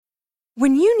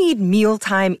When you need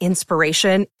mealtime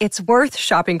inspiration, it's worth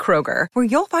shopping Kroger, where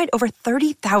you'll find over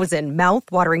 30,000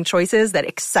 mouth-watering choices that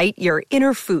excite your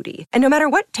inner foodie. And no matter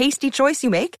what tasty choice you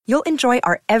make, you'll enjoy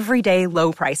our everyday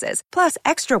low prices, plus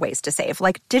extra ways to save,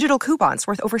 like digital coupons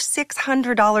worth over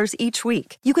 $600 each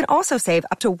week. You can also save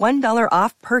up to $1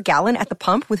 off per gallon at the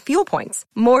pump with fuel points.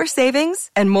 More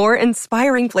savings and more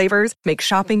inspiring flavors make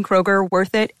shopping Kroger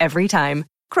worth it every time.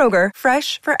 Kroger,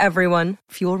 fresh for everyone.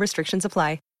 Fuel restrictions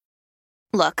apply.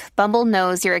 Look, Bumble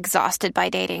knows you're exhausted by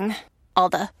dating. All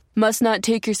the, must not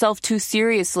take yourself too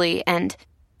seriously, and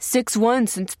 6'1"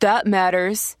 since that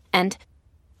matters, and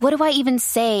what do I even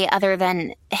say other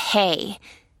than, hey?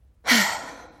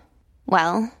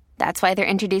 Well, that's why they're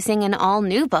introducing an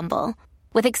all-new Bumble,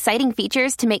 with exciting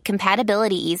features to make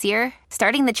compatibility easier,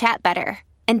 starting the chat better,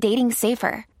 and dating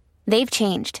safer. They've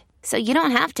changed, so you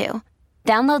don't have to.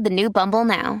 Download the new Bumble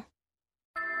now.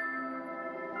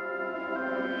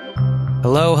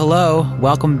 Hello, hello.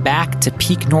 Welcome back to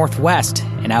Peak Northwest,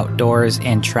 an outdoors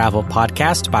and travel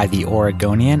podcast by The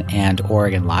Oregonian and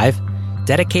Oregon Live,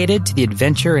 dedicated to the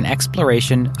adventure and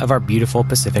exploration of our beautiful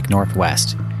Pacific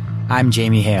Northwest. I'm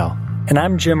Jamie Hale. And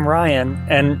I'm Jim Ryan,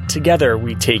 and together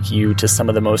we take you to some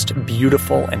of the most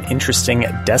beautiful and interesting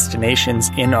destinations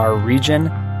in our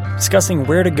region, discussing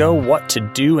where to go, what to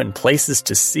do, and places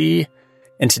to see.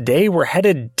 And today we're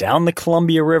headed down the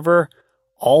Columbia River,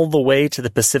 all the way to the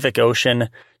Pacific Ocean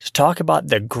to talk about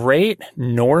the great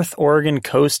North Oregon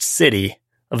coast city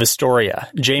of Astoria.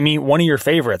 Jamie, one of your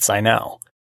favorites, I know.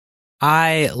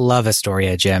 I love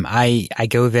Astoria, Jim. I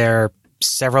go there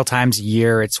several times a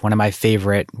year. It's one of my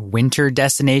favorite winter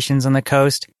destinations on the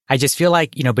coast. I just feel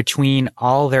like, between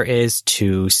all there is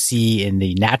to see in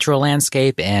the natural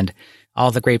landscape and all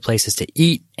the great places to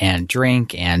eat and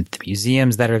drink and the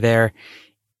museums that are there,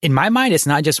 in my mind, it's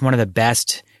not just one of the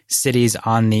best cities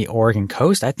on the Oregon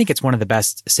coast. I think it's one of the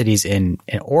best cities in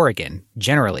Oregon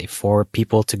generally for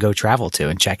people to go travel to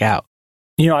and check out.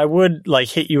 I would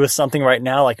hit you with something right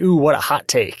now, ooh, what a hot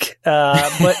take.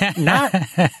 But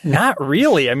not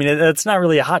really. I mean, that's not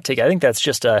really a hot take. I think that's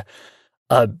just a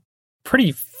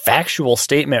pretty factual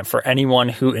statement for anyone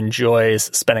who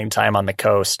enjoys spending time on the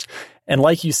coast. And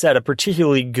like you said, a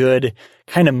particularly good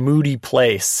kind of moody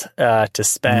place to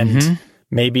spend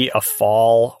maybe a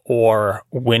fall or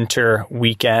winter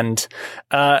weekend.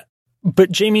 But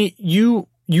Jamie, you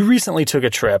recently took a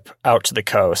trip out to the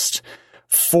coast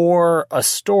for a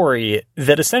story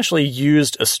that essentially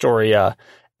used Astoria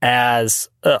as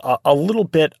a little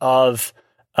bit of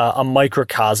a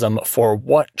microcosm for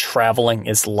what traveling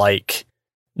is like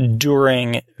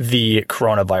during the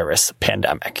coronavirus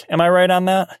pandemic. Am I right on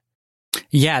that?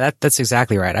 Yeah, that's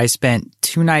exactly right. I spent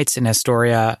 2 nights in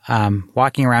Astoria,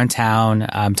 walking around town,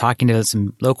 talking to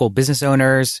some local business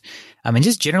owners, and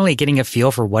just generally getting a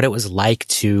feel for what it was like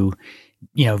to,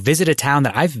 visit a town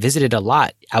that I've visited a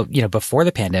lot out, before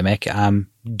the pandemic,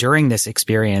 during this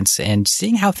experience, and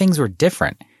seeing how things were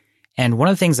different. And one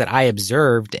of the things that I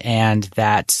observed and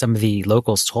that some of the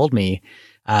locals told me,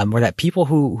 were that people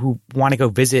who want to go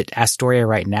visit Astoria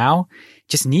right now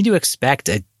just need to expect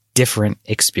a different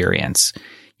experience.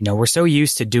 We're so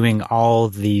used to doing all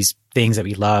these things that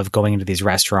we love, going into these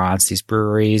restaurants, these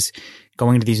breweries,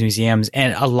 going to these museums.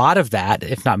 And a lot of that,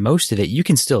 if not most of it, you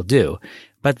can still do.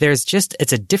 But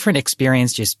it's a different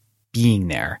experience just being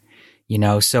there,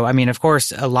 So, I mean, of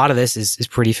course, a lot of this is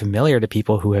pretty familiar to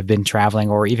people who have been traveling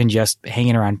or even just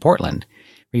hanging around Portland,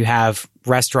 where you have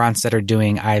restaurants that are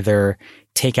doing either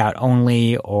takeout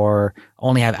only or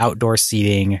only have outdoor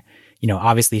seating.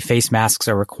 Obviously face masks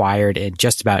are required in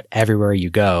just about everywhere you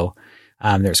go.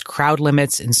 There's crowd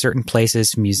limits in certain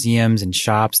places, museums and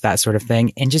shops, that sort of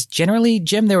thing. And just generally,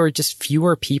 Jim, there were just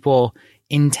fewer people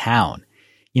in town.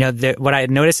 What I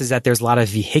noticed is that there's a lot of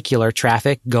vehicular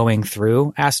traffic going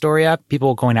through Astoria,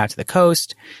 people going out to the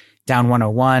coast, down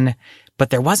 101,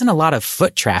 but there wasn't a lot of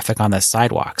foot traffic on the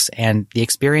sidewalks. And the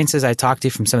experiences I talked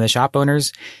to from some of the shop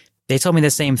owners, they told me the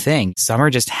same thing. Summer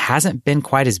just hasn't been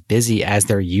quite as busy as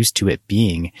they're used to it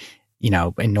being,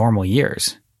 in normal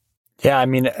years. Yeah, I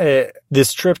mean,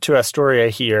 this trip to Astoria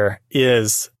here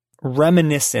is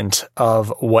reminiscent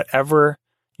of whatever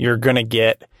you're going to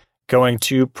get going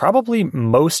to probably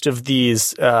most of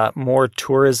these more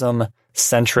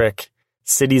tourism-centric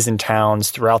cities and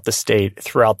towns throughout the state,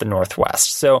 throughout the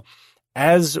Northwest. So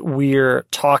as we're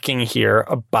talking here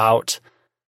about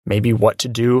maybe what to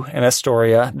do in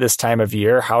Astoria this time of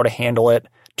year, how to handle it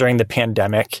during the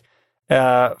pandemic,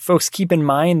 folks, keep in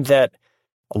mind that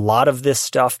a lot of this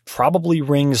stuff probably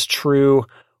rings true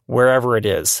wherever it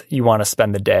is you want to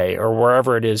spend the day or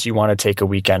wherever it is you want to take a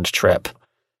weekend trip.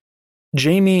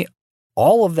 Jamie,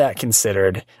 all of that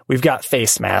considered, we've got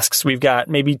face masks. We've got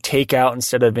maybe takeout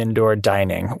instead of indoor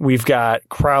dining. We've got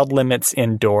crowd limits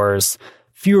indoors,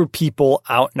 fewer people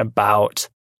out and about.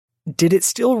 Did it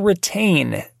still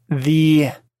retain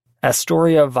the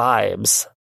Astoria vibes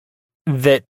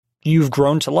that you've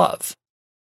grown to love?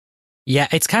 Yeah,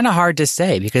 it's kind of hard to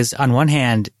say because on one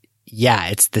hand, yeah,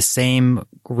 it's the same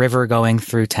river going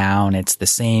through town. It's the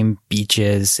same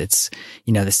beaches. It's,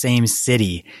 the same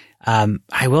city.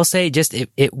 I will say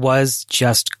it was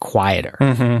just quieter.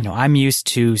 Mm-hmm. I'm used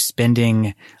to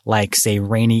spending say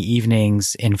rainy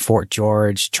evenings in Fort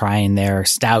George, trying their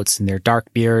stouts and their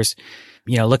dark beers,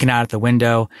 looking out at the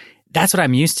window. That's what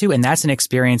I'm used to. And that's an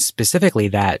experience specifically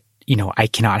that, I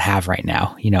cannot have right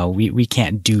now. We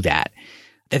can't do that.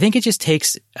 I think it just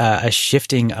takes a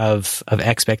shifting of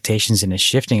expectations and a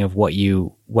shifting of what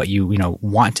you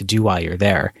want to do while you're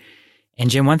there. And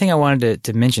Jim, one thing I wanted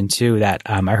to mention too that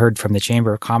I heard from the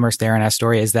Chamber of Commerce there in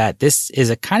Astoria is that this is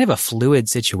a kind of a fluid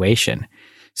situation.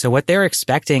 So what they're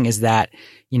expecting is that,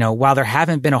 while there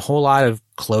haven't been a whole lot of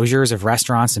closures of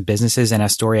restaurants and businesses in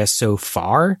Astoria so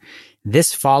far,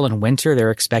 this fall and winter, they're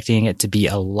expecting it to be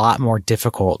a lot more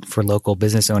difficult for local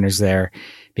business owners there.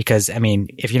 Because,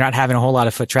 if you're not having a whole lot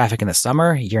of foot traffic in the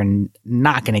summer, you're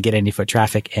not going to get any foot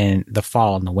traffic in the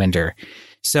fall and the winter.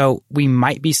 So we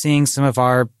might be seeing some of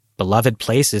our beloved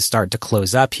places start to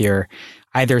close up here,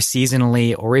 either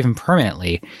seasonally or even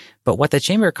permanently. But what the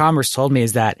Chamber of Commerce told me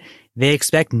is that they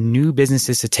expect new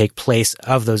businesses to take place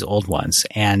of those old ones.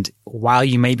 And while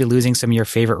you may be losing some of your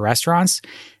favorite restaurants,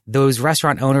 those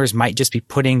restaurant owners might just be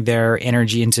putting their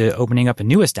energy into opening up a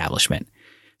new establishment.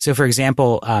 So, for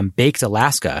example, Baked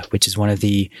Alaska, which is one of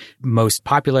the most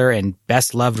popular and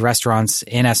best loved restaurants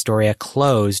in Astoria,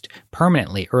 closed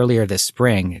permanently earlier this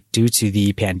spring due to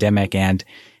the pandemic and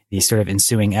the sort of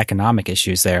ensuing economic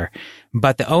issues there.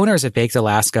 But the owners of Baked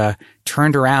Alaska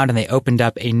turned around and they opened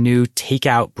up a new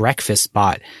takeout breakfast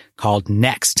spot called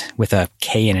Next with a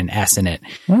K and an S in it.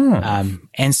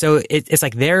 And so it's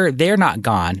like they're not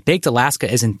gone. Baked Alaska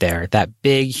isn't there. That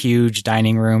big, huge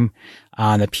dining room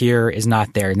on the pier is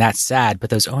not there. And that's sad, but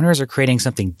those owners are creating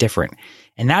something different.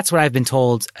 And that's what I've been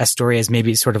told Astoria is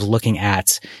maybe sort of looking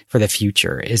at for the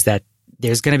future, is that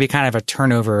there's going to be kind of a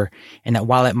turnover, and that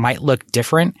while it might look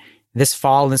different this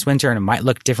fall and this winter, and it might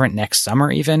look different next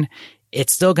summer even,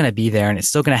 it's still going to be there, and it's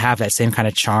still going to have that same kind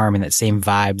of charm and that same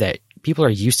vibe that people are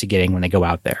used to getting when they go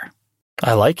out there.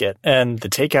 I like it. And the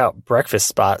takeout breakfast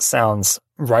spot sounds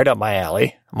right up my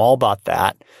alley. I'm all about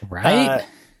that. Right?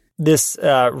 This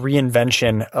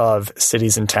reinvention of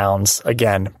cities and towns,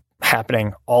 again,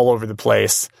 happening all over the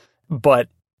place. But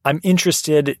I'm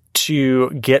interested to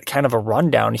get kind of a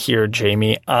rundown here,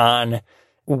 Jamie, on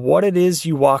what it is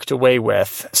you walked away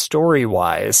with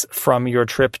story-wise from your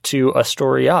trip to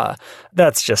Astoria.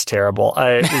 That's just terrible.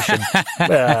 Nice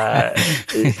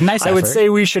I would say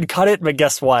we should cut it, but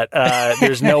guess what?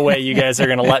 There's no way you guys are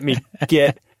going to let me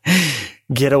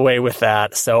get away with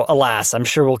that. So alas, I'm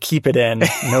sure we'll keep it in.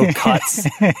 No cuts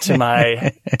to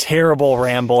my terrible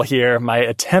ramble here, my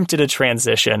attempt at a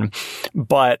transition.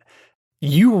 But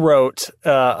you wrote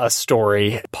a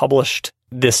story published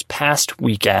this past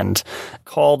weekend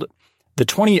called The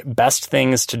 20 Best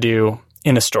Things to Do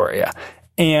in Astoria.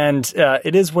 And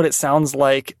it is what it sounds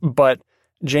like, but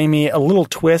Jamie, a little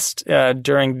twist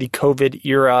during the COVID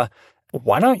era.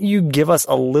 Why don't you give us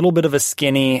a little bit of a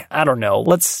skinny, I don't know,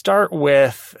 let's start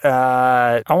with,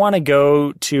 I want to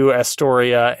go to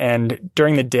Astoria, and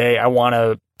during the day, I want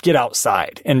to get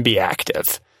outside and be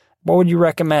active. What would you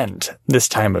recommend this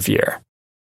time of year?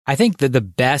 I think that the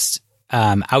best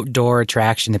outdoor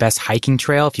attraction, the best hiking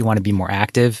trail, if you want to be more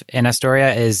active in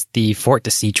Astoria, is the Fort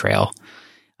de Sea Trail.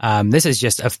 This is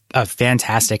just a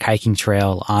fantastic hiking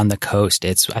trail on the coast.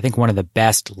 It's, I think, one of the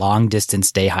best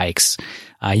long-distance day hikes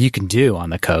you can do on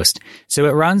the coast. So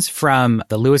it runs from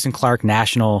the Lewis and Clark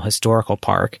National Historical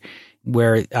Park,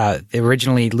 where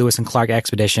originally Lewis and Clark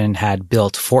expedition had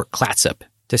built Fort Clatsop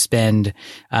to spend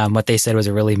what they said was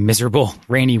a really miserable,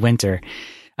 rainy winter.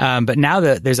 But now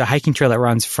there's a hiking trail that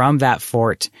runs from that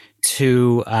fort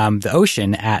to the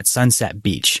ocean at Sunset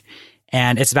Beach.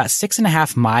 And it's about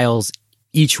 6.5 miles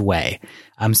each way.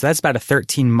 So that's about a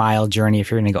 13-mile journey if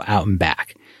you're going to go out and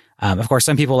back. Of course,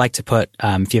 some people like to put,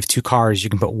 if you have two cars, you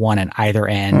can put one at either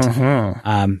end.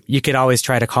 Mm-hmm. You could always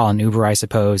try to call an Uber, I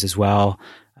suppose, as well,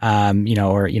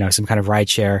 or some kind of ride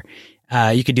share.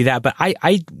 You could do that. But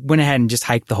I went ahead and just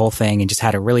hiked the whole thing and just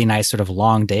had a really nice sort of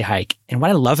long day hike. And what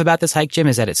I love about this hike, Jim,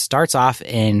 is that it starts off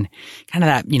in kind of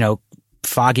that,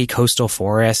 foggy coastal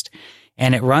forest,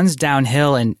 and it runs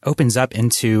downhill and opens up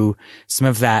into some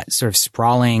of that sort of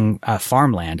sprawling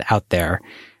farmland out there.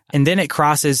 And then it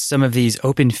crosses some of these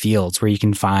open fields where you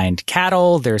can find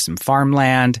cattle, there's some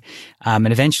farmland,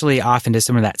 and eventually off into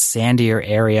some of that sandier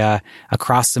area,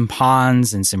 across some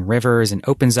ponds and some rivers, and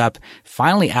opens up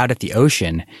finally out at the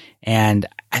ocean. And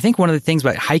I think one of the things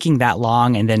about hiking that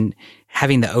long and then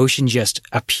having the ocean just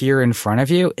appear in front of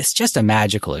you, it's just a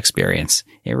magical experience.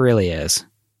 It really is.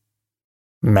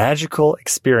 Magical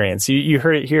experience. You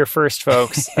heard it here first,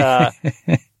 folks.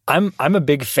 I'm a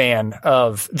big fan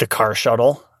of the car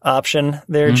shuttle option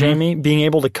there, Jamie, being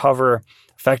able to cover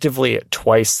effectively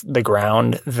twice the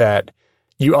ground that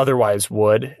you otherwise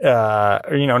would,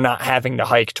 not having to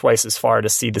hike twice as far to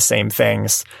see the same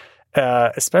things,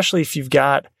 especially if you've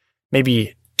got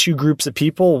maybe two groups of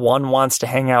people. One wants to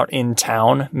hang out in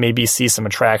town, maybe see some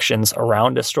attractions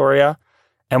around Astoria,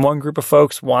 and one group of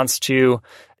folks wants to,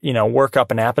 work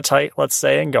up an appetite, let's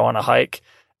say, and go on a hike.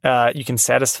 You can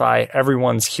satisfy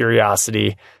everyone's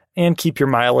curiosity and keep your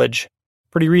mileage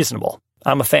pretty reasonable.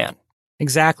 I'm a fan.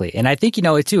 Exactly. And I think,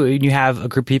 too, you have a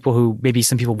group of people who maybe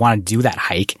some people want to do that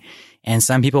hike and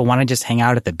some people want to just hang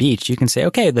out at the beach. You can say,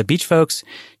 okay, the beach folks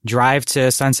drive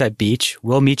to Sunset Beach.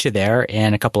 We'll meet you there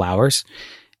in a couple hours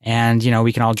and,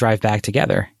 we can all drive back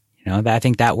together. I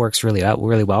think that works really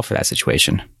well for that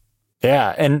situation.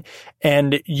 Yeah.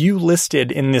 And you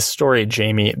listed in this story,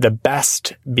 Jamie, the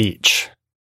best beach.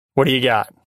 What do you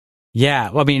got? Yeah.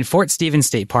 Well, Fort Stevens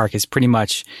State Park is pretty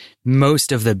much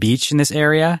most of the beach in this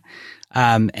area.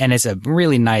 And it's a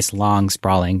really nice, long,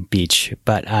 sprawling beach.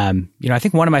 But, I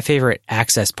think one of my favorite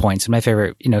access points, my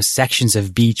favorite, sections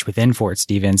of beach within Fort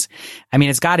Stevens,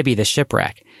 it's got to be the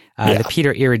shipwreck, the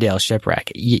Peter Iredale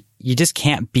shipwreck. You just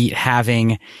can't beat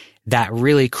having that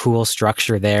really cool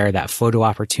structure there, that photo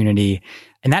opportunity.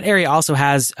 And that area also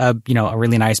has a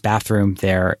really nice bathroom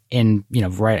there in,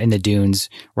 right in the dunes,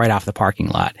 right off the parking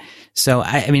lot. So,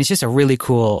 it's just a really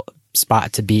cool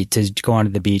spot to go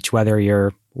onto the beach, whether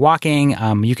you're walking,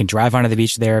 you can drive onto the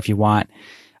beach there if you want.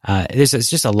 There's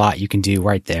just a lot you can do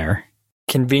right there.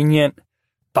 Convenient,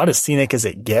 about as scenic as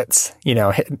it gets,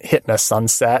 hitting a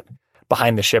sunset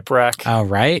behind the shipwreck. Oh,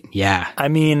 right. Yeah.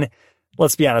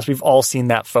 Let's be honest, we've all seen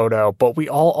that photo, but we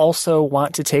all also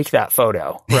want to take that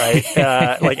photo, right?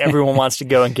 Like everyone wants to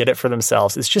go and get it for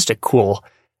themselves. It's just a cool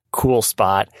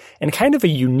spot and kind of a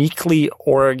uniquely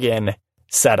Oregon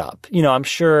setup. I'm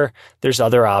sure there's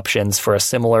other options for a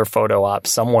similar photo op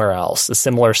somewhere else, a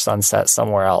similar sunset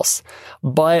somewhere else,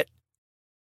 but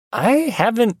I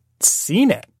haven't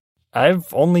seen it.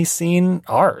 I've only seen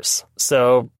ours.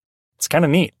 So it's kind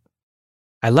of neat.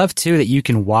 I love too that you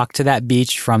can walk to that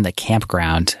beach from the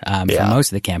campground, from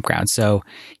most of the campground. So,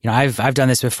 I've done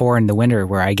this before in the winter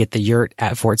where I get the yurt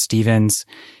at Fort Stevens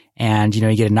and,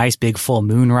 you get a nice big full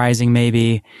moon rising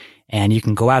maybe, and you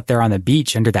can go out there on the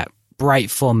beach under that bright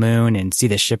full moon and see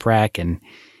the shipwreck. And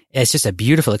it's just a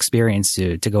beautiful experience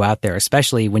to go out there,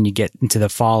 especially when you get into the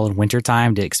fall and winter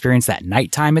time to experience that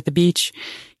nighttime at the beach.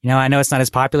 I know it's not as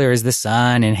popular as the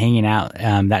sun and hanging out,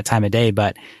 that time of day,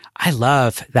 but I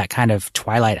love that kind of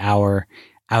twilight hour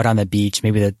out on the beach.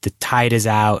 Maybe the tide is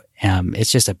out.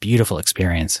 It's just a beautiful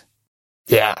experience.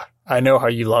 Yeah, I know how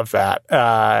you love that.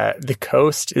 The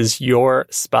coast is your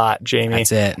spot, Jamie.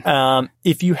 That's it.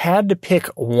 If you had to pick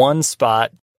one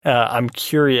spot, I'm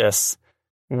curious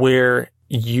where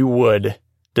you would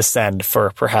descend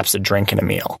for perhaps a drink and a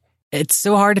meal. It's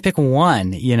so hard to pick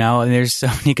one, and there's so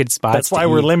many good spots. That's why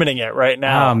we're limiting it right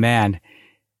now. Oh, man.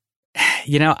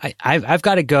 I've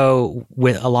got to go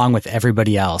along with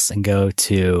everybody else and go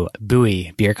to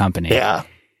Bowie Beer Company. Yeah.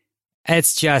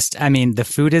 It's just, the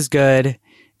food is good.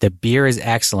 The beer is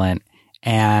excellent.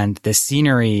 And the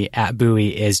scenery at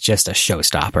Bowie is just a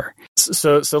showstopper.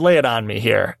 So lay it on me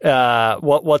here.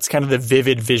 What's kind of the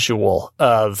vivid visual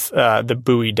of the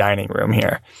Bowie dining room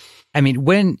here?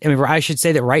 I should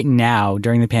say that right now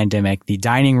during the pandemic, the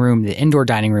indoor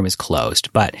dining room is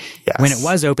closed. But when it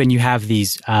was open, you have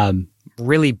these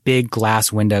really big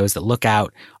glass windows that look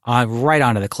out right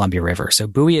onto the Columbia River. So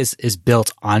Bowie is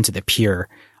built onto the pier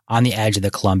on the edge of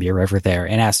the Columbia River there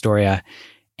in Astoria.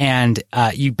 And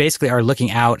you basically are looking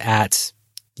out at,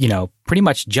 pretty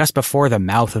much just before the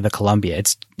mouth of the Columbia.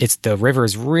 It's the river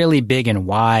is really big and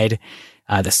wide.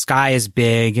 The sky is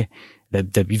big.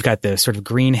 You've got the sort of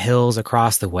green hills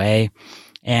across the way.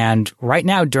 And right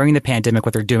now during the pandemic,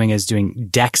 what they're doing is doing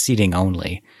deck seating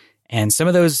only. And some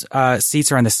of those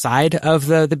seats are on the side of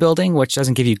the building, which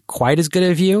doesn't give you quite as good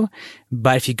a view.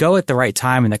 But if you go at the right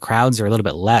time and the crowds are a little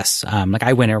bit less, like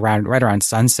I went right around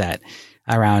sunset,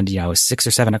 around 6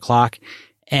 or 7 o'clock,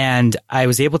 And I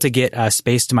was able to get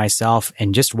space to myself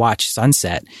and just watch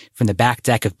sunset from the back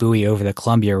deck of Bowie over the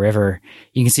Columbia River.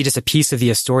 You can see just a piece of the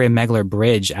Astoria Megler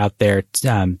Bridge out there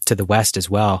to the west as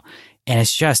well. And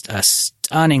it's just a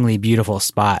stunningly beautiful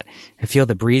spot. You feel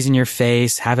the breeze in your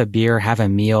face, have a beer, have a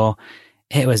meal.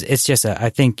 It's just I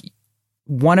think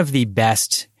one of the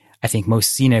best,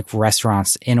 most scenic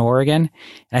restaurants in Oregon.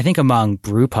 And I think among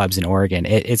brew pubs in Oregon,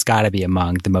 it's got to be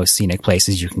among the most scenic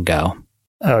places you can go.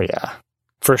 Oh, yeah,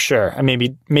 for sure. And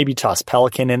maybe toss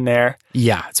Pelican in there.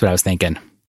 Yeah, that's what I was thinking.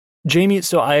 Jamie,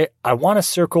 so I want to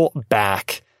circle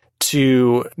back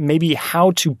to maybe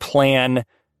how to plan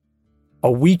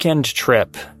a weekend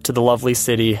trip to the lovely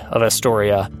city of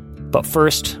Astoria. But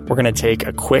first, we're going to take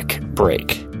a quick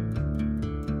break.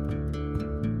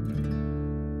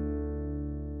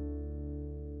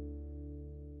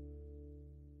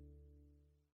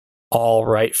 All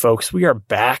right, folks, we are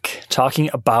back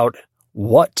talking about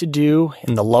what to do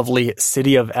in the lovely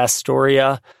city of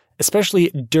Astoria, especially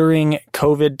during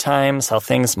COVID times, how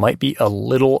things might be a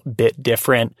little bit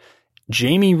different.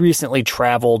 Jamie recently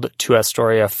traveled to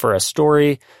Astoria for a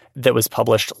story that was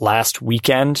published last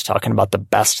weekend, talking about the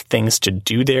best things to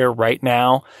do there right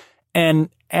now. And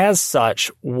as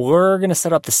such, we're going to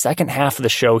set up the second half of the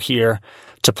show here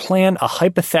to plan a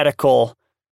hypothetical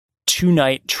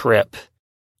 2-night trip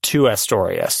to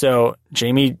Astoria. So,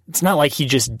 Jamie, it's not like he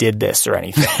just did this or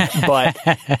anything, but,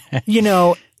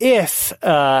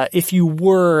 if you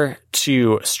were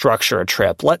to structure a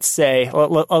trip, let's say,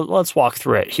 let's walk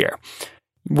through it here.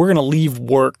 We're going to leave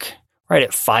work right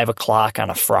at 5:00 on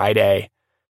a Friday,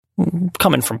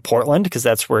 coming from Portland, because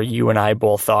that's where you and I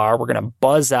both are. We're going to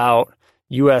buzz out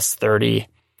US 30.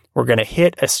 We're going to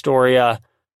hit Astoria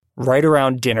right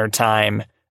around dinner time.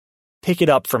 Pick it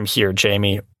up from here,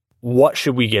 Jamie. What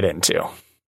should we get into?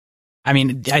 I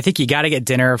think you got to get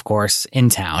dinner, of course, in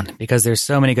town, because there's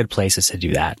so many good places to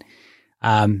do that.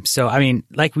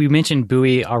 Like we mentioned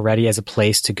Bowie already as a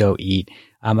place to go eat.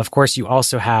 Of course, you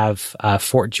also have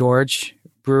Fort George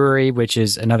Brewery, which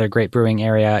is another great brewing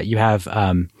area. You have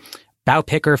Bow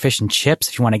Picker Fish and Chips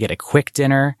if you want to get a quick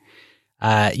dinner.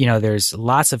 There's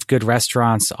lots of good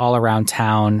restaurants all around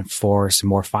town for some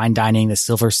more fine dining. The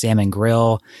Silver Salmon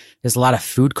Grill. There's a lot of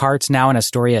food carts now in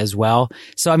Astoria as well.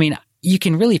 So, you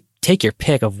can really take your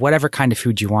pick of whatever kind of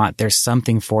food you want. There's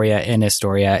something for you in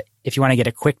Astoria if you want to get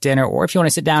a quick dinner or if you want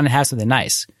to sit down and have something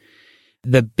nice.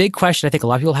 The big question I think a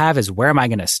lot of people have is, where am I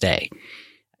going to stay?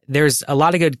 There's a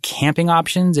lot of good camping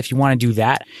options if you want to do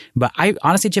that. But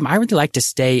honestly, Jim, I really like to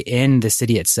stay in the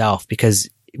city itself, because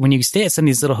when you stay at some of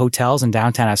these little hotels in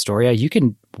downtown Astoria, you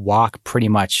can walk pretty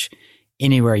much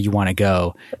anywhere you want to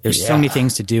go. There's so many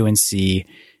things to do and see,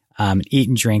 eat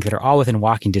and drink that are all within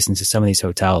walking distance of some of these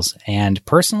hotels. And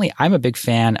personally, I'm a big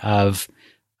fan of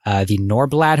the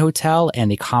Norblad Hotel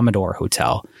and the Commodore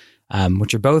Hotel,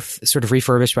 which are both sort of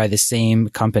refurbished by the same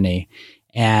company.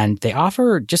 And they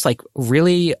offer just like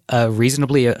really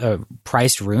reasonably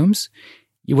priced rooms,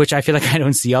 which I feel like I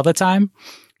don't see all the time.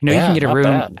 You can get a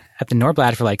room at the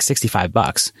Norblad for like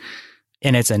 $65.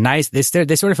 And it's a nice, they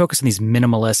sort of focus on these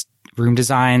minimalist room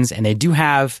designs, and they do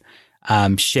have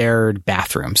shared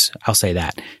bathrooms. I'll say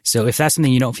that. So if that's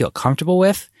something you don't feel comfortable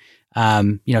with,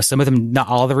 some of them, not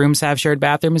all the rooms have shared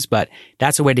bathrooms, but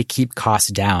that's a way to keep costs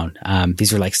down.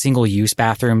 These are like single use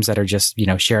bathrooms that are just,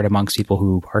 shared amongst people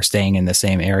who are staying in the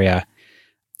same area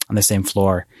on the same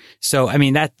floor. So,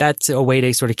 that's a way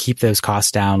to sort of keep those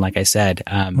costs down, like I said.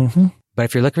 But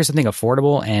if you're looking for something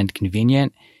affordable and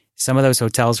convenient, some of those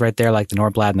hotels right there, like the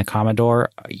Norblad and the Commodore,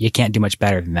 you can't do much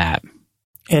better than that.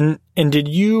 And did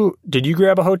you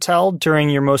grab a hotel during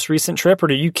your most recent trip, or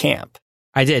did you camp?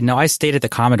 I did. No, I stayed at the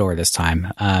Commodore this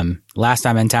time. Last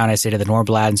time in town, I stayed at the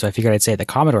Norblad, and so I figured I'd stay at the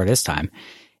Commodore this time.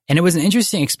 And it was an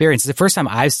interesting experience. It's the first time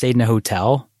I've stayed in a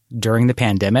hotel during the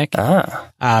pandemic.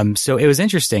 So it was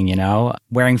interesting,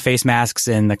 wearing face masks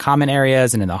in the common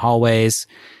areas and in the hallways.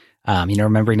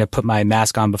 Remembering to put my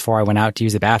mask on before I went out to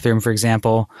use the bathroom, for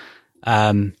example.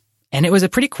 And it was a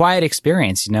pretty quiet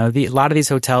experience. A lot of these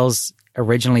hotels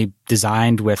originally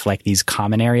designed with like these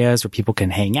common areas where people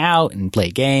can hang out and play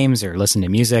games or listen to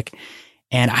music.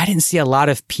 And I didn't see a lot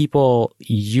of people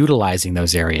utilizing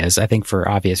those areas, I think for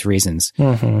obvious reasons.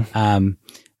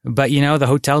 But, the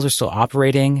hotels are still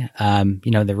operating.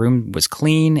 The room was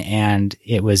clean and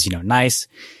it was, nice.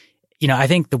 I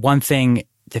think the one thing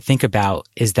to think about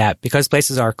is that because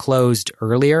places are closed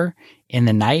earlier in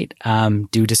the night,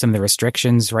 due to some of the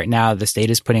restrictions right now, the state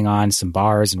is putting on some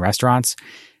bars and restaurants.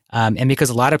 And because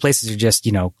a lot of places are just,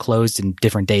 closed in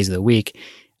different days of the week,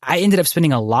 I ended up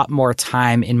spending a lot more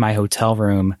time in my hotel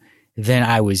room than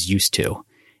I was used to.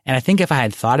 And I think if I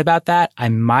had thought about that, I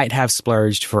might have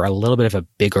splurged for a little bit of a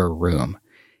bigger room.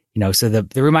 So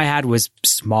the room I had was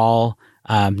small,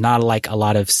 not like a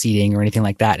lot of seating or anything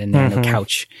like that, and then no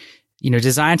couch.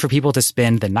 Designed for people to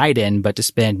spend the night in, but to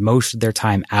spend most of their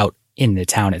time out in the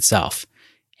town itself.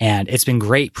 And it's been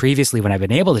great previously when I've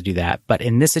been able to do that. But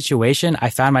in this situation, I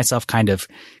found myself kind of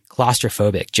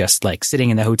claustrophobic, just like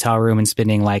sitting in the hotel room and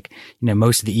spending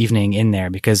most of the evening in there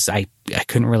because I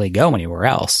couldn't really go anywhere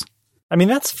else. I mean,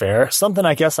 that's fair. Something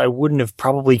I guess I wouldn't have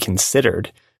probably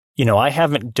considered. I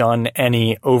haven't done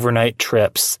any overnight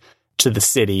trips to the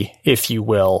city, if you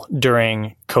will,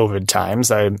 during COVID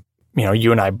times.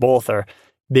 You and I both are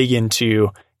big into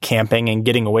camping and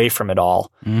getting away from it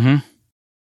all. Mm-hmm.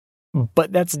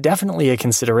 But that's definitely a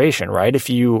consideration, right? If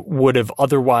you would have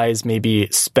otherwise maybe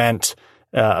spent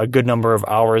a good number of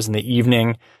hours in the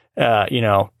evening,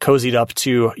 cozied up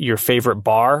to your favorite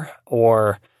bar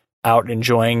or out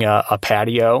enjoying a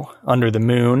patio under the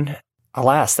moon,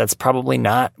 alas, that's probably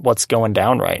not what's going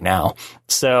down right now.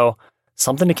 So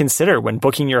something to consider when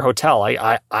booking your hotel.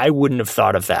 I wouldn't have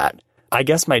thought of that. I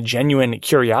guess my genuine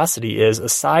curiosity is,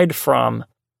 aside from,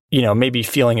 maybe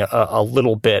feeling a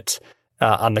little bit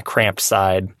on the cramped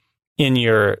side in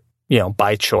your,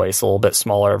 by choice, a little bit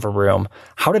smaller of a room,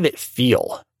 how did it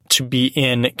feel to be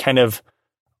in kind of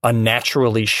a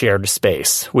naturally shared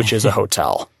space, which is a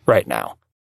hotel right now?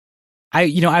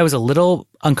 I was a little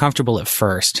uncomfortable at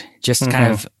first, just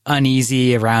kind of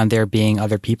uneasy around there being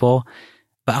other people.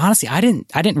 But honestly, I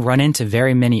didn't run into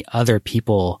very many other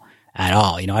people at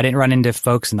all. I didn't run into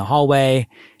folks in the hallway.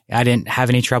 I didn't have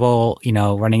any trouble,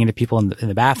 running into people in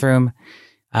the bathroom.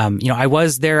 I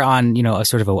was there on, a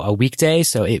sort of a weekday,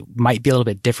 so it might be a little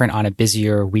bit different on a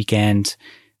busier weekend,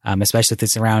 especially if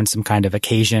it's around some kind of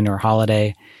occasion or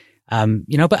holiday.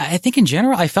 But I think in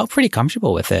general, I felt pretty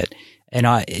comfortable with it. And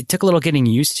it took a little getting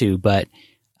used to, but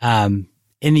in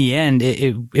the end,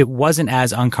 it wasn't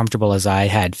as uncomfortable as I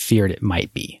had feared it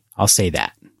might be. I'll say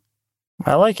that.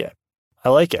 I like it.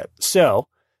 So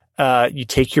you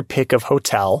take your pick of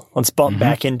hotel. Let's bump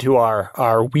back into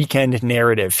our weekend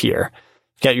narrative here.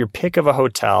 You got your pick of a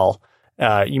hotel.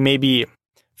 You maybe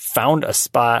found a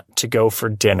spot to go for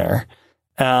dinner.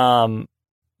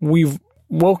 We've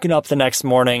woken up the next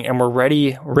morning and we're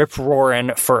ready,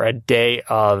 rip-roaring for a day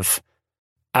of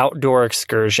outdoor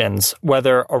excursions,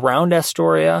 whether around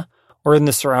Astoria or in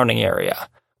the surrounding area.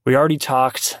 We already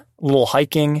talked a little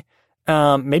hiking.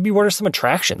 Maybe what are some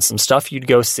attractions, some stuff you'd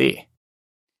go see?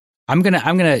 I'm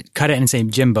gonna cut it and say,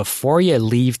 Jim, before you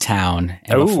leave town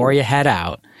and before you head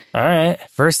out, all right,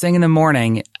 first thing in the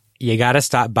morning, you got to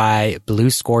stop by Blue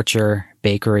Scorcher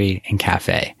Bakery and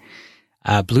Cafe.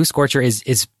 Blue Scorcher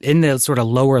is in the sort of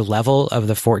lower level of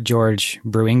the Fort George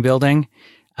Brewing Building.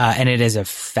 And it is a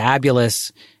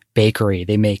fabulous bakery.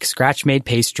 They make scratch-made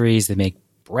pastries. They make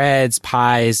breads,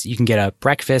 pies. You can get a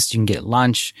breakfast. You can get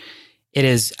lunch. It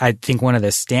is, I think, one of the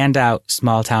standout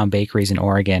small-town bakeries in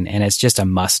Oregon, and it's just a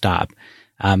must-stop.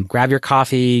 Grab your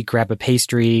coffee, grab a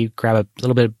pastry, grab a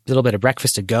little bit of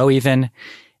breakfast to go even,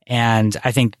 and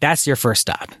I think that's your first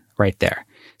stop right there.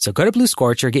 So go to Blue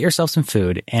Scorcher, get yourself some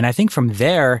food, and I think from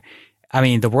there,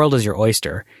 the world is your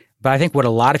oyster. But I think what a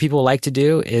lot of people like to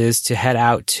do is to head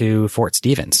out to Fort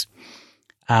Stevens.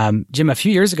 Jim, a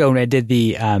few years ago when I did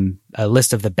the a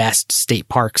list of the best state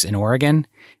parks in Oregon,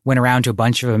 went around to a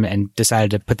bunch of them and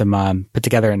decided to put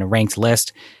together in a ranked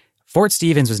list. Fort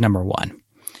Stevens was number one.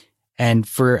 And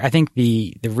for, I think,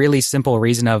 the really simple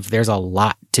reason of there's a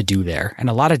lot to do there and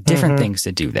a lot of different things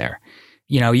to do there.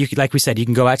 You could, like we said, you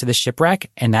can go out to the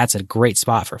shipwreck, and that's a great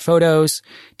spot for photos,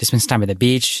 to spend some time at the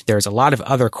beach. There's a lot of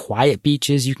other quiet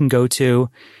beaches you can go to.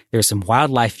 There's some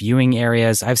wildlife viewing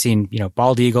areas. I've seen,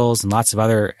 bald eagles and lots of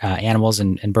other animals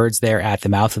and birds there at the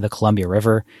mouth of the Columbia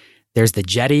River. There's the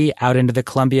jetty out into the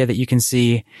Columbia that you can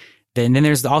see. And then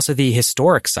there's also the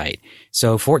historic site.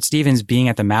 So Fort Stevens being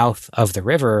at the mouth of the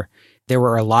river, there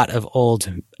were a lot of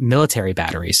old military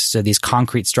batteries. So these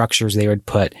concrete structures, they would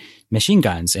put machine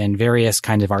guns and various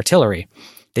kinds of artillery.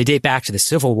 They date back to the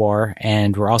Civil War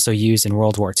and were also used in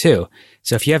World War II.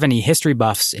 So if you have any history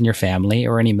buffs in your family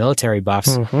or any military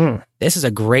buffs, this is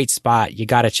a great spot. You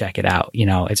got to check it out.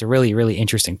 It's a really, really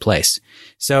interesting place.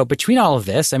 So between all of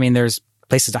this, there's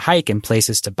places to hike and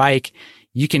places to bike.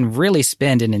 You can really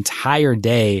spend an entire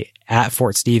day at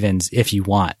Fort Stevens if you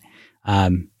want.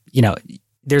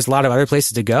 There's a lot of other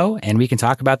places to go, and we can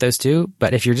talk about those too.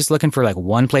 But if you're just looking for like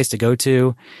one place to go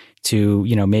to,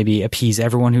 maybe appease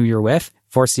everyone who you're with,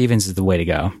 Fort Stevens is the way to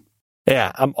go.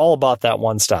 Yeah, I'm all about that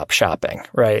one-stop shopping,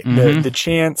 right? The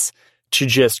chance to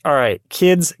just, all right,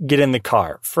 kids, get in the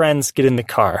car. Friends, get in the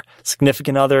car.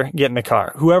 Significant other, get in the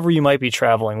car. Whoever you might be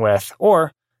traveling with,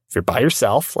 or if you're by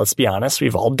yourself, let's be honest,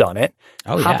 we've all done it.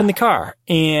 Hop in the car,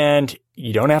 and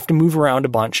you don't have to move around a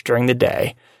bunch during the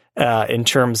day in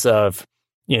terms of,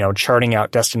 charting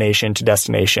out destination to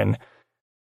destination.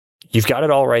 You've got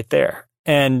it all right there.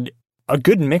 And a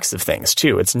good mix of things,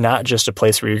 too. It's not just a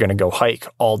place where you're going to go hike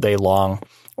all day long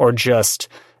or just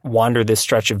wander this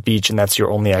stretch of beach and that's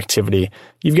your only activity.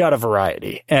 You've got a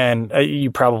variety. And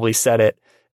you probably said it,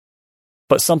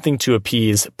 but something to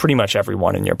appease pretty much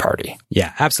everyone in your party.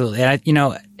 Yeah, absolutely.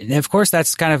 And, of course,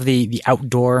 that's kind of the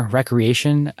outdoor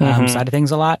recreation side of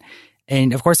things a lot.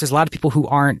 And, of course, there's a lot of people who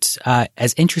aren't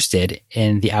as interested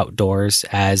in the outdoors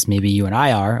as maybe you and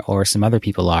I are or some other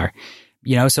people are.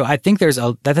 So I think that's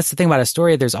the thing about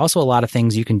Astoria. There's also a lot of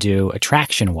things you can do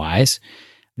attraction-wise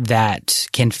that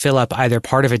can fill up either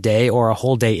part of a day or a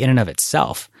whole day in and of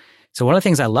itself. So one of the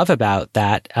things I love about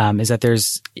that is that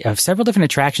there's several different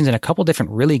attractions and a couple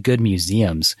different really good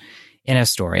museums in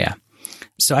Astoria.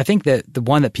 So I think that the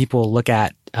one that people look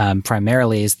at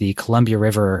primarily is the Columbia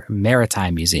River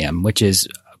Maritime Museum, which is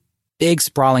a big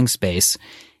sprawling space.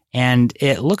 And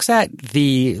it looks at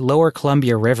the lower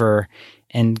Columbia River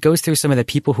and goes through some of the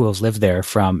people who have lived there,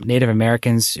 from Native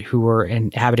Americans who were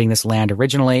inhabiting this land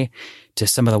originally to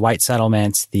some of the white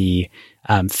settlements, the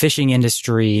fishing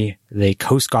industry, the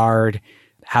Coast Guard,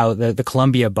 how the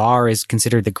Columbia Bar is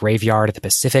considered the graveyard of the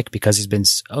Pacific because there's been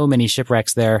so many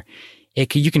shipwrecks there.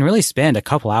 You can really spend a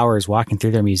couple hours walking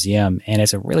through their museum, and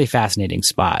it's a really fascinating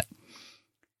spot.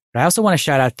 But I also want to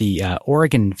shout out the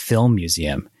Oregon Film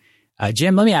Museum.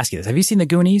 Jim, let me ask you this. Have you seen The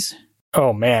Goonies?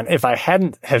 Oh, man. If I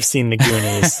hadn't have seen The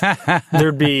Goonies,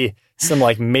 there'd be some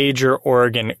major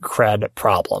Oregon cred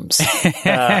problems.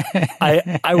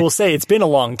 I will say it's been a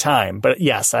long time, but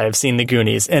yes, I have seen The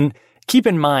Goonies. And keep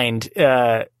in mind,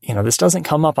 this doesn't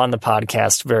come up on the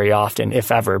podcast very often,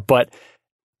 if ever, but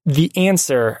the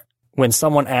answer when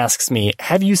someone asks me,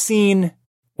 have you seen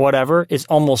whatever, is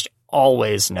almost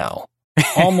always no.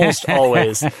 Almost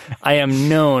always. I am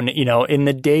known, in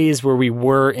the days where we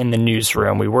were in the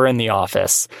newsroom, we were in the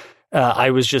office,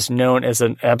 I was just known as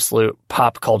an absolute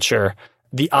pop culture,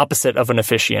 the opposite of an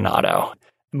aficionado.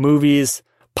 Movies,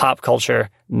 pop culture,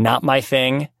 not my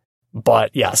thing,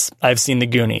 but yes, I've seen The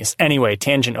Goonies. Anyway,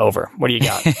 tangent over. What do you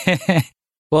got?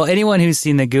 Well, anyone who's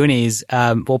seen The Goonies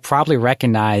will probably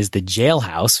recognize the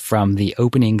jailhouse from the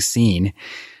opening scene,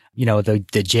 the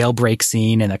jailbreak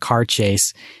scene and the car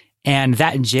chase. And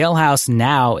that jailhouse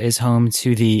now is home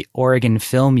to the Oregon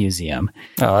Film Museum.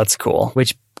 Oh, that's cool.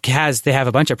 Which they have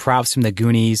a bunch of props from the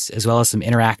Goonies, as well as some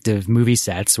interactive movie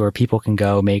sets where people can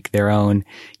go make their own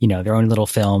little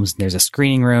films. There's a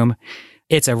screening room.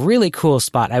 It's a really cool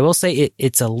spot. I will say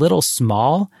it's a little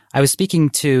small. I was speaking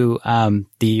to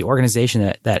the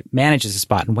organization that manages the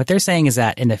spot, and what they're saying is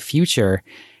that in the future,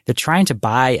 they're trying to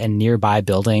buy a nearby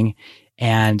building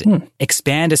and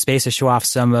expand a space to show off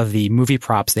some of the movie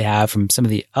props they have from some of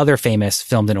the other famous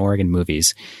filmed in Oregon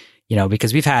movies.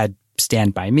 Because we've had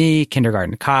Stand By Me,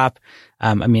 Kindergarten Cop.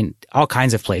 All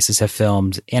kinds of places have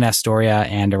filmed in Astoria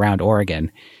and around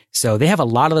Oregon. So they have a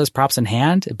lot of those props in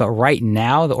hand, but right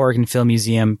now the Oregon Film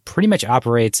Museum pretty much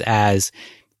operates as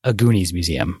a Goonies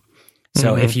museum.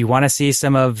 So if you want to see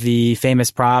some of the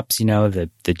famous props, the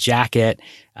jacket,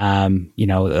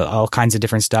 all kinds of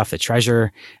different stuff, the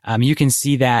treasure, you can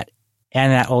see that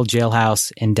and that old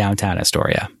jailhouse in downtown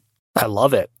Astoria. I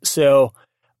love it. So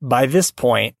by this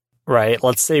point, right,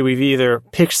 let's say we've either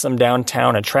picked some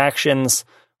downtown attractions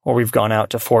or we've gone out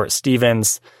to Fort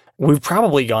Stevens. We've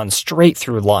probably gone straight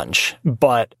through lunch,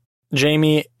 but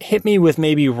Jamie, hit me with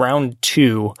maybe round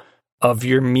 2 of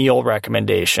your meal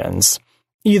recommendations,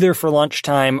 either for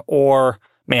lunchtime or,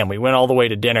 man, we went all the way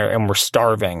to dinner and we're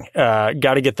starving.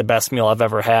 Got to get the best meal I've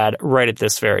ever had right at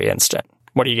this very instant.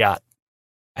 What do you got?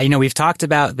 We've talked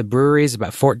about the breweries,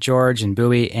 about Fort George and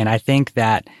Bowie, and I think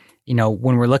that,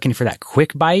 when we're looking for that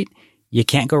quick bite, you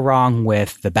can't go wrong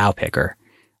with the Bow Picker.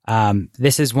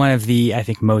 This is one of the, I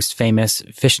think, most famous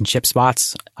fish and chip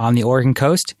spots on the Oregon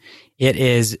coast. It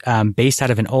is based out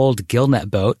of an old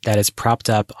gillnet boat that is propped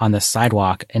up on the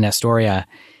sidewalk in Astoria.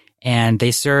 And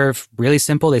they serve really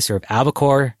simple. They serve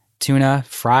albacore, tuna,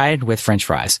 fried with French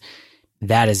fries.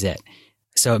 That is it.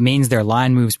 So it means their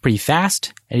line moves pretty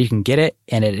fast and you can get it.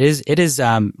 And it is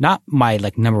not my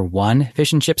number 1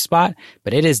 fish and chip spot,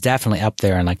 but it is definitely up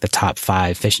there in the top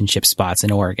 5 fish and chip spots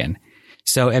in Oregon.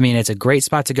 So, it's a great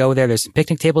spot to go there. There's some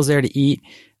picnic tables there to eat.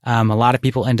 A lot of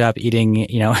people end up eating,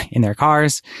 in their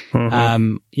cars,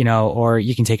 or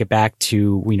you can take it back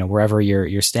to, wherever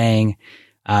you're staying.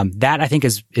 That I think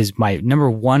is my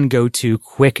number 1 go-to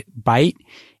quick bite.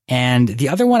 And the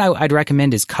other one I'd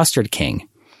recommend is Custard King.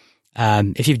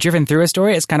 If you've driven through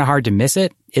Astoria, it's kind of hard to miss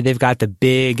it. They've got the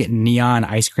big neon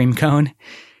ice cream cone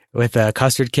with a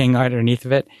Custard King underneath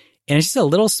of it. And it's just a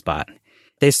little spot.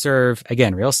 They serve,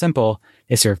 again, real simple.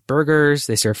 They serve burgers,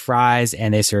 they serve fries,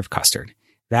 and they serve custard.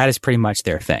 That is pretty much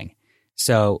their thing.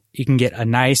 So you can get a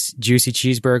nice juicy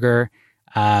cheeseburger.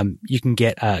 You can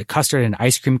get a custard and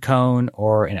ice cream cone,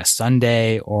 or in a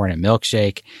sundae, or in a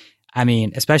milkshake. I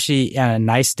mean, especially on a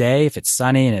nice day, if it's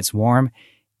sunny and it's warm,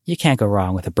 you can't go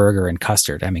wrong with a burger and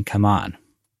custard. I mean, come on.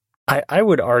 I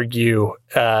would argue,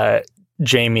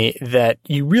 Jamie, that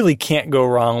you really can't go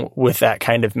wrong with that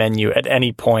kind of menu at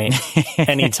any point,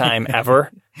 anytime,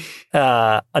 ever.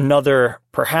 Another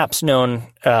perhaps known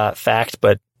fact,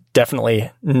 but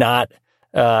definitely not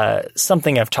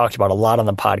something I've talked about a lot on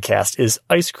the podcast, is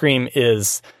ice cream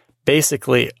is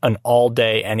basically an all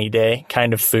day, any day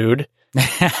kind of food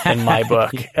in my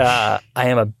book. I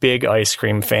am a big ice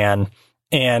cream fan,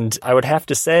 and I would have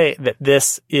to say that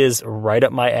this is right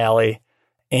up my alley.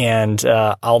 And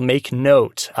I'll make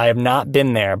note. I have not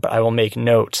been there, but I will make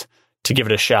note to give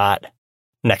it a shot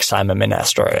next time I'm in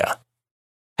Astoria.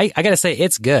 I got to say,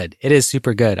 it's good. It is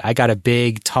super good. I got a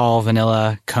big, tall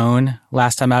vanilla cone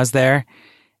last time I was there,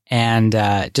 and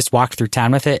just walked through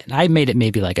town with it. I made it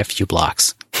maybe like a few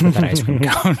blocks with that ice cream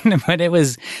cone, but it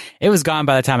was gone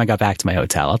by the time I got back to my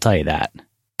hotel. I'll tell you that.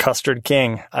 Custard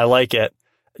King. I like it.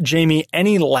 Jamie,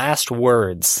 any last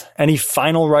words, any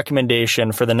final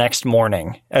recommendation for the next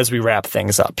morning as we wrap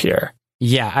things up here?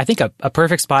 Yeah, I think a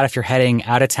perfect spot if you're heading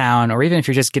out of town, or even if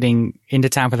you're just getting into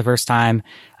town for the first time,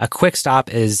 a quick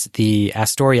stop is the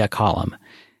Astoria Column.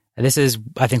 This is,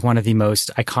 I think, one of the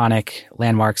most iconic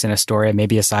landmarks in Astoria,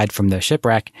 maybe aside from the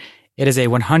shipwreck. It is a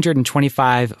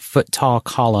 125-foot tall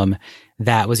column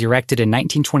that was erected in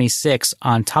 1926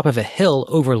 on top of a hill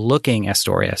overlooking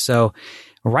Astoria. So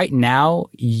right now,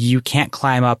 you can't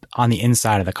climb up on the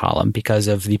inside of the column because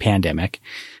of the pandemic,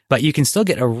 but you can still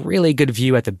get a really good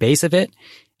view at the base of it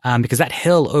because that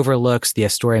hill overlooks the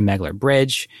Astoria-Megler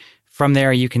Bridge. From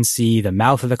there, you can see the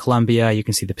mouth of the Columbia. You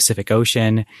can see the Pacific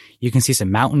Ocean. You can see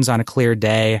some mountains on a clear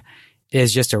day. It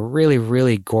is just a really,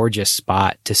 really gorgeous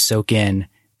spot to soak in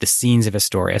the scenes of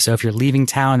Astoria. So if you're leaving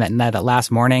town that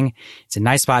last morning, it's a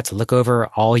nice spot to look over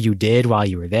all you did while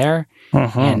you were there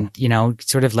and,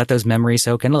 sort of let those memories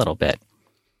soak in a little bit.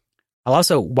 I'll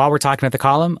also, while we're talking about the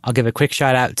column, I'll give a quick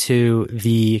shout out to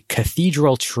the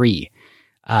Cathedral Tree.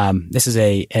 This is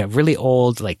a really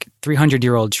old, like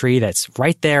 300-year-old tree that's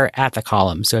right there at the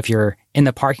column. So if you're in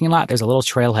the parking lot, there's a little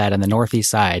trailhead on the northeast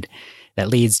side that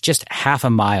leads just half a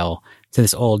mile to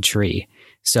this old tree.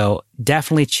 So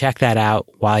definitely check that out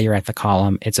while you're at the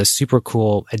column. It's a super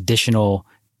cool additional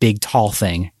big tall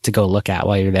thing to go look at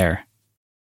while you're there.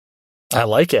 I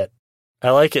like it.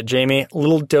 I like it, Jamie. A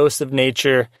little dose of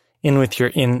nature in with your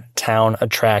in-town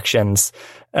attractions.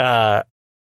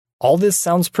 All this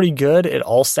sounds pretty good. It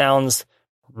all sounds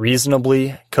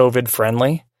reasonably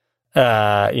COVID-friendly.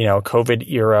 COVID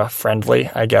era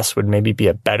friendly, I guess would maybe be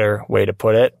a better way to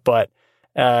put it. But,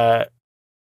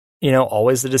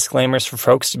 always the disclaimers for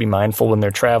folks to be mindful when they're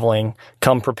traveling,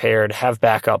 come prepared, have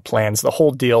backup plans, the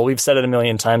whole deal. We've said it a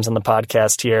million times on the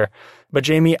podcast here. But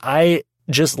Jamie, I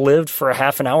just lived for a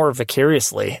half an hour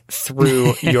vicariously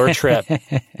through your trip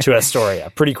to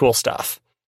Astoria. Pretty cool stuff.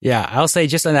 Yeah, I'll say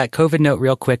just on that COVID note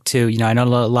real quick too, I know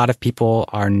a lot of people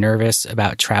are nervous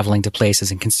about traveling to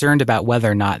places and concerned about whether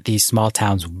or not these small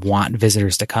towns want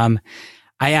visitors to come.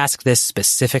 I asked this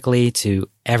specifically to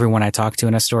everyone I talked to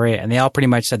in Astoria, and they all pretty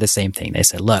much said the same thing. They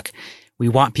said, look, we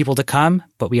want people to come,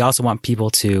 but we also want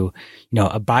people to,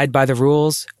 abide by the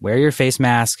rules, wear your face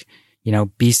mask,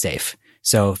 be safe.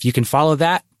 So if you can follow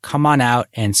that, come on out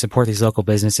and support these local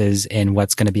businesses in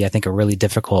what's going to be, I think, a really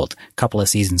difficult couple of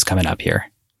seasons coming up here.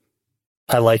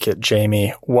 I like it,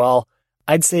 Jamie. Well,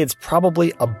 I'd say it's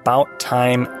probably about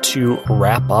time to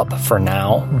wrap up for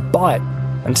now, but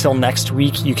until next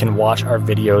week, you can watch our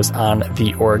videos on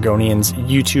the Oregonians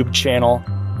YouTube channel,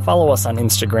 follow us on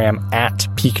Instagram at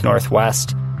Peak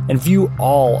Northwest, and view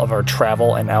all of our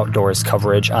travel and outdoors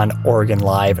coverage on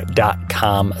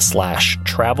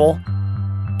OregonLive.com/travel.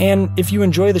 And if you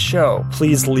enjoy the show,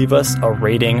 please leave us a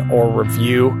rating or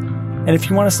review. And if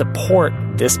you want to support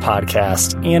this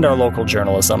podcast and our local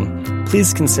journalism,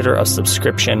 please consider a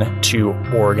subscription to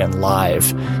Oregon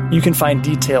Live. You can find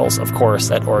details, of course,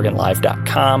 at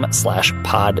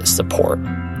OregonLive.com/pod support.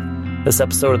 This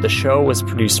episode of the show was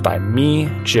produced by me,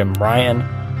 Jim Ryan,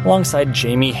 alongside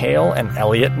Jamie Hale and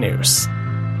Elliot Noose.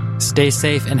 Stay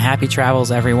safe and happy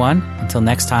travels, everyone. Until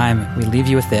next time, we leave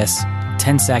you with this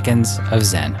 10 seconds of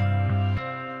Zen.